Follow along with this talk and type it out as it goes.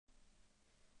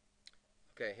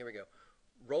Okay, here we go.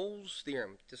 Rolle's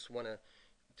theorem. Just want to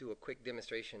do a quick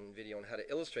demonstration video on how to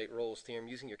illustrate Rolle's theorem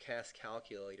using your CAS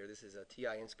calculator. This is a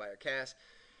Ti-Nspire CAS.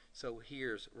 So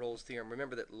here's Rolle's theorem.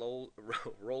 Remember that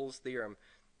Rolle's theorem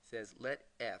says let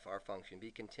f, our function, be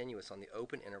continuous on the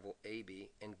open interval AB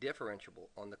and differentiable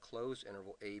on the closed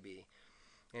interval AB.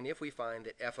 And if we find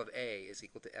that f of A is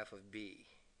equal to f of B,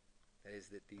 that is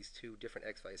that these two different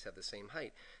x values have the same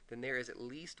height, then there is at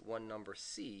least one number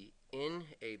c in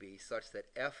AB such that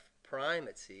f prime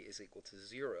at c is equal to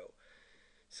 0.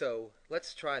 So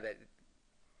let's try that.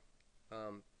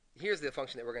 Here's the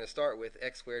function that we're going to start with,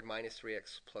 x squared minus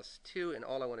 3x plus 2, and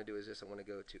all I want to do is this. I want to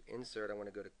go to insert, I want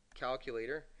to go to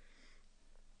calculator,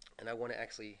 and I want to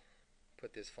actually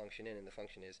put this function in, and the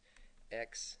function is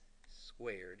x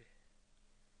squared,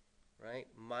 right,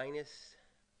 minus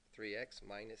 3x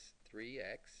minus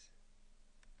 3x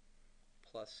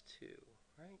plus 2,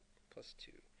 right, plus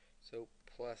 2. So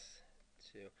plus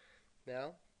 2.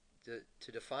 Now,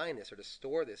 to define this or to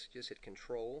store this, just hit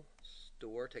Control,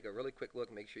 Store, take a really quick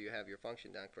look, make sure you have your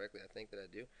function down correctly. I think that I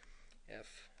do.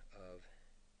 F of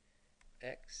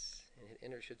x, and hit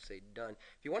Enter. It should say done.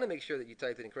 If you want to make sure that you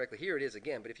typed it in correctly, here it is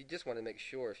again, but if you just want to make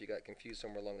sure, if you got confused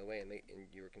somewhere along the way and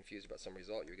you were confused about some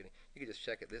result you're getting, you can just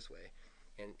check it this way.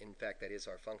 And in fact, that is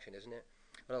our function, isn't it?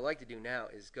 What I'd like to do now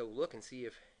is go look and see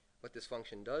if what this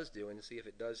function does do, and to see if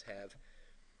it does have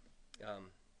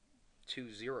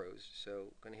two zeros. So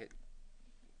I'm going to hit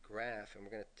graph, and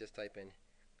we're going to just type in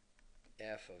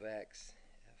f of x,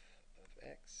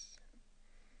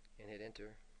 and hit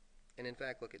enter. And in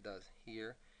fact, look, it does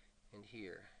here and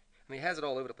here. I mean, it has it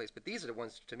all over the place, but these are the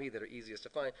ones to me that are easiest to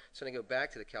find. So I'm going to go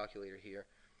back to the calculator here.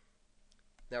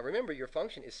 Now remember, your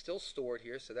function is still stored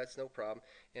here, so that's no problem.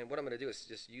 And what I'm going to do is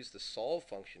just use the solve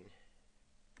function,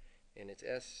 and it's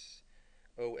S-O-L-V-E,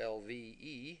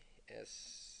 S-O-L-V.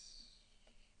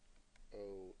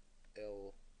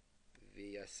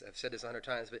 I've said this 100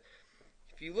 times, but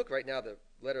if you look right now, the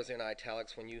letters are in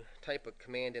italics. When you type a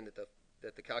command in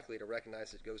that the calculator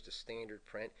recognizes, it goes to standard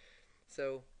print.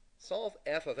 So solve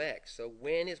f of x. So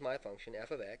when is my function f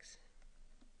of x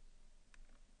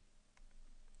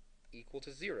equal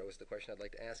to 0 is the question I'd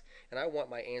like to ask, and I want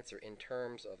my answer in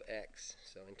terms of x.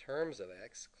 So in terms of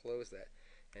x, close that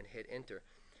and hit enter.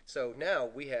 So now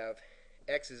we have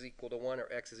x is equal to 1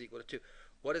 or x is equal to 2.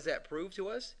 What does that prove to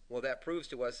us? Well, that proves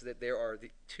to us that there are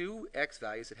the two x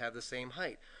values that have the same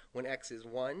height. When x is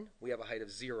 1, we have a height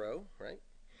of 0, right?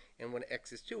 And when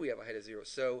x is 2, we have a height of 0.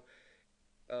 So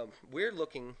we're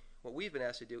looking, what we've been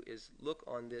asked to do is look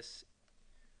on this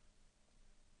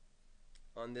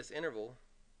interval,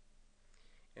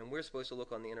 and we're supposed to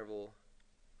look on the interval,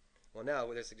 well, now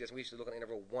they're suggesting we should look on the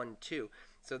interval 1, 2.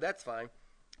 So that's fine.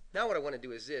 Now what I want to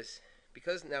do is this.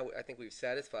 Because now I think we've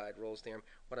satisfied Rolle's theorem,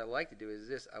 what I'd like to do is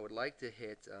this. I would like to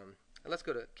hit, let's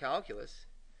go to calculus.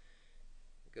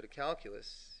 Go to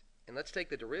calculus, and let's take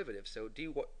the derivative. So d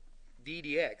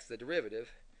dx, the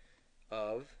derivative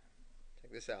of,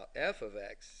 check this out, f of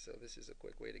x. So this is a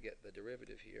quick way to get the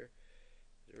derivative here.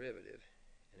 Derivative,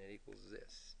 and it equals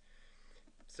this.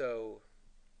 So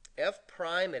f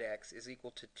prime at x is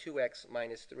equal to 2x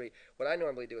minus 3. What I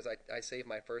normally do is I save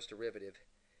my first derivative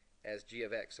as g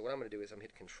of x. So what I'm going to do is I'm going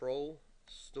to hit Control,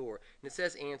 Store. And it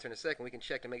says answer in a second. We can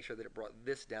check to make sure that it brought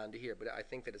this down to here, but I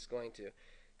think that it's going to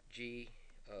g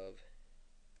of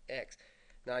x.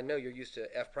 Now I know you're used to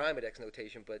f prime at x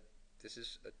notation, but this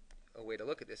is a way to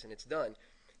look at this, and it's done.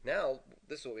 Now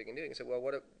this is what we can do. You can say, well,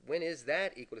 when is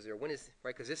that equal to 0? When is,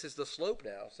 right, because this is the slope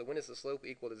now. So when is the slope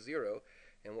equal to 0?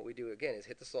 And what we do again is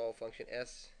hit the solve function,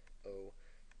 S-O-L-V-E,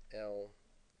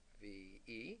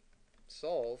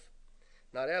 solve,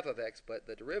 not f of x, but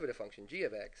the derivative function, g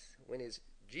of x. When is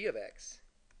g of x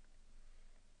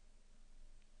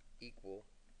equal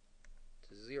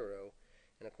to 0?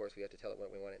 And of course we have to tell it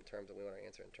what we want it in terms of, we want our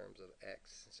answer in terms of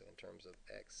x. So in terms of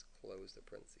x, close the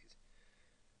parentheses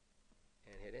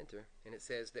and hit enter. And it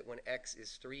says that when x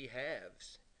is 3/2,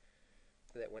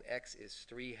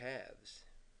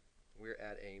 we're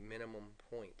at a minimum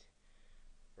point,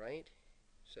 right?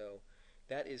 So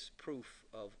that is proof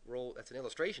of Rolle. That's an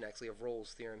illustration actually of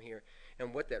Rolle's theorem here.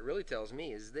 And what that really tells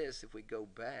me is this. If we go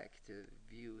back to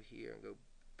view here and go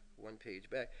one page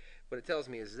back, what it tells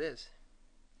me is this,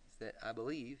 is that I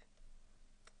believe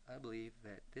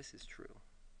that this is true.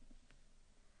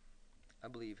 I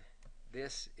believe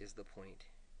this is the point,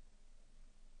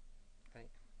 right?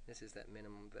 This is that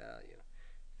minimum value,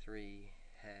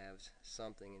 3/2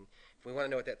 something. And if we want to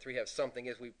know what that 3/2 something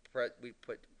is, we'd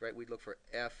look for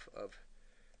f of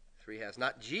 3/2,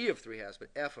 not g of 3/2,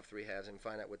 but f of 3/2, and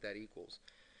find out what that equals.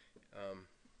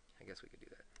 I guess we could do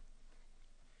that.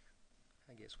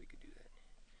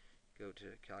 go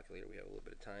to calculator. We have a little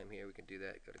bit of time here. We can do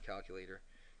that. Go to calculator.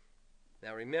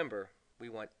 Now remember, we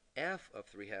want f of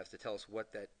 3/2 to tell us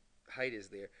what that height is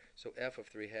there. So f of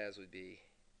 3/2 would be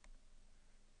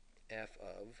f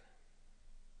of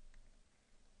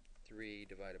 3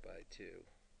 divided by 2,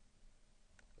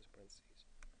 close parentheses,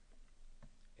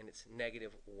 and it's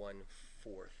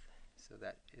 -1/4. So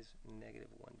that is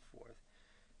 -1/4.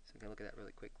 So we can look at that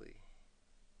really quickly.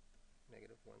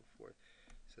 -1/4.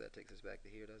 So that takes us back to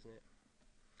here, doesn't it?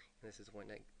 And this is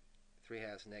 3/2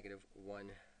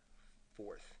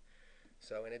 -1/4.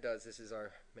 So, and it does, this is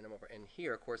our minimum. And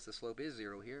here, of course, the slope is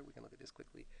 0 here. We can look at this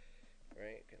quickly.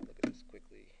 Right? We can look at this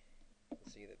quickly and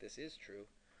see that this is true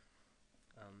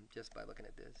just by looking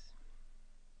at this.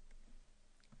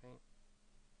 Right?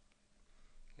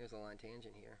 Here's a line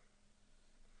tangent here.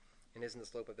 And isn't the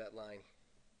slope of that line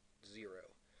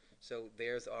 0? So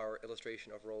there's our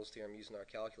illustration of Rolle's theorem using our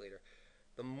calculator.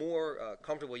 The more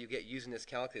comfortable you get using this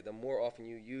calculator, the more often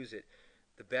you use it,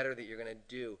 the better that you're going to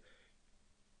do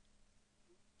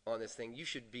on this thing. You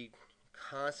should be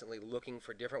constantly looking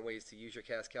for different ways to use your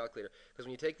CAS calculator, because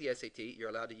when you take the SAT, you're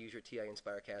allowed to use your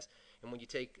Ti-Nspire CAS, and when you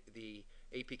take the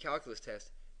AP Calculus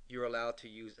test, you're allowed to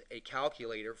use a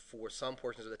calculator for some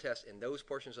portions of the test, and those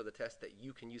portions of the test that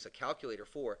you can use a calculator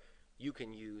for, you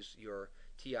can use your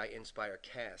Ti-Nspire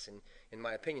CAS. And in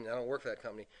my opinion, I don't work for that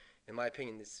company, in my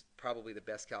opinion, this is probably the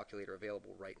best calculator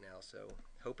available right now. So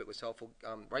hope it was helpful.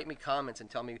 Write me comments and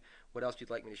tell me what else you'd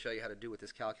like me to show you how to do with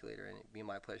this calculator, and it'd be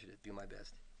my pleasure to do my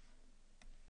best.